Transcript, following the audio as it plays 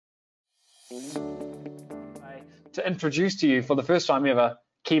To introduce to you for the first time ever,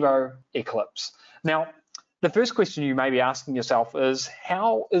 Kibo Eclipse. Now, the first question you may be asking yourself is,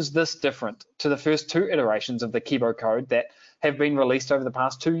 how is this different to the first two iterations of the Kibo code that have been released over the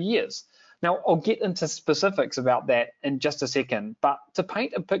past 2 years? Now, I'll get into specifics about that in just a second, but to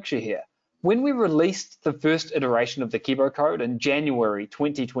paint a picture here, when we released the first iteration of the Kibo code in January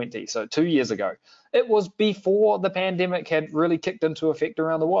 2020, so 2 years ago, it was before the pandemic had really kicked into effect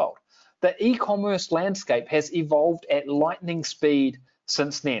around the world. The e-commerce landscape has evolved at lightning speed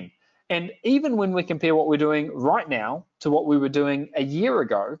since then. And even when we compare what we're doing right now to what we were doing a year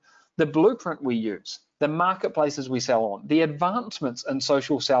ago, the blueprint we use, the marketplaces we sell on, the advancements in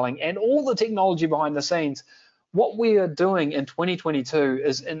social selling, and all the technology behind the scenes, what we are doing in 2022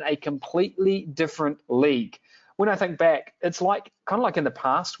 is in a completely different league. When I think back, it's kind of like in the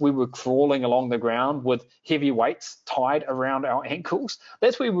past, we were crawling along the ground with heavy weights tied around our ankles.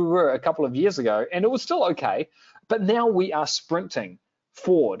 That's where we were a couple of years ago, and it was still okay. But now we are sprinting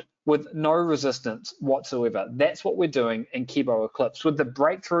forward with no resistance whatsoever. That's what we're doing in Kibo Eclipse. With the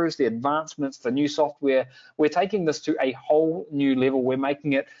breakthroughs, the advancements, the new software, we're taking this to a whole new level. We're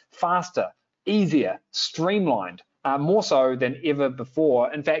making it faster, easier, streamlined, more so than ever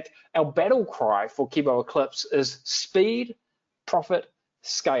before. In fact, our battle cry for Kibo Eclipse is speed, profit,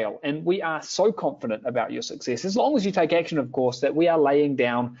 scale. And we are so confident about your success, as long as you take action, of course, that we are laying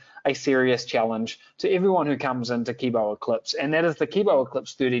down a serious challenge to everyone who comes into Kibo Eclipse. And that is the Kibo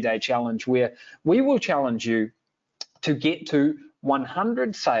Eclipse 30-day challenge, where we will challenge you to get to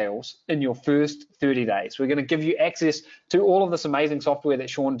 100 sales in your first 30 days. We're going to give you access to all of this amazing software that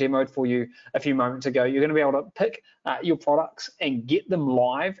Sean demoed for you a few moments ago. You're going to be able to pick your products and get them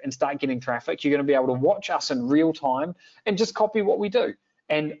live and start getting traffic. You're going to be able to watch us in real time and just copy what we do.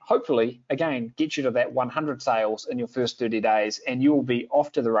 And hopefully, again, get you to that 100 sales in your first 30 days, and you will be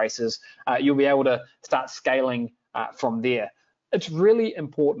off to the races. You'll be able to start scaling from there. It's really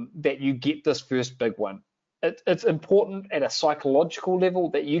important that you get this first big win. It's important at a psychological level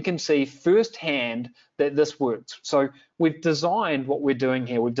that you can see firsthand that this works. So we've designed what we're doing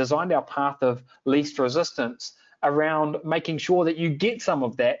here. We've designed our path of least resistance around making sure that you get some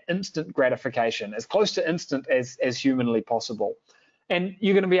of that instant gratification, as close to instant as humanly possible. And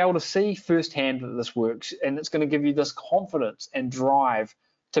you're going to be able to see firsthand that this works, and it's going to give you this confidence and drive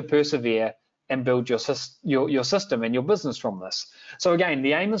to persevere and build your system and your business from this. So again,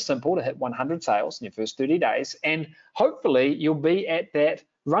 the aim is simple: to hit 100 sales in your first 30 days, and hopefully you'll be at that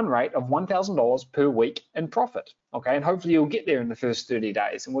run rate of $1,000 per week in profit. Okay, and hopefully you'll get there in the first 30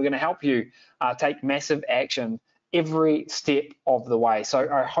 days, and we're going to help you take massive action every step of the way. So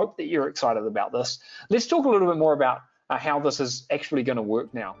I hope that you're excited about this. Let's talk a little bit more about how this is actually going to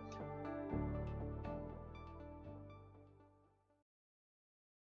work now.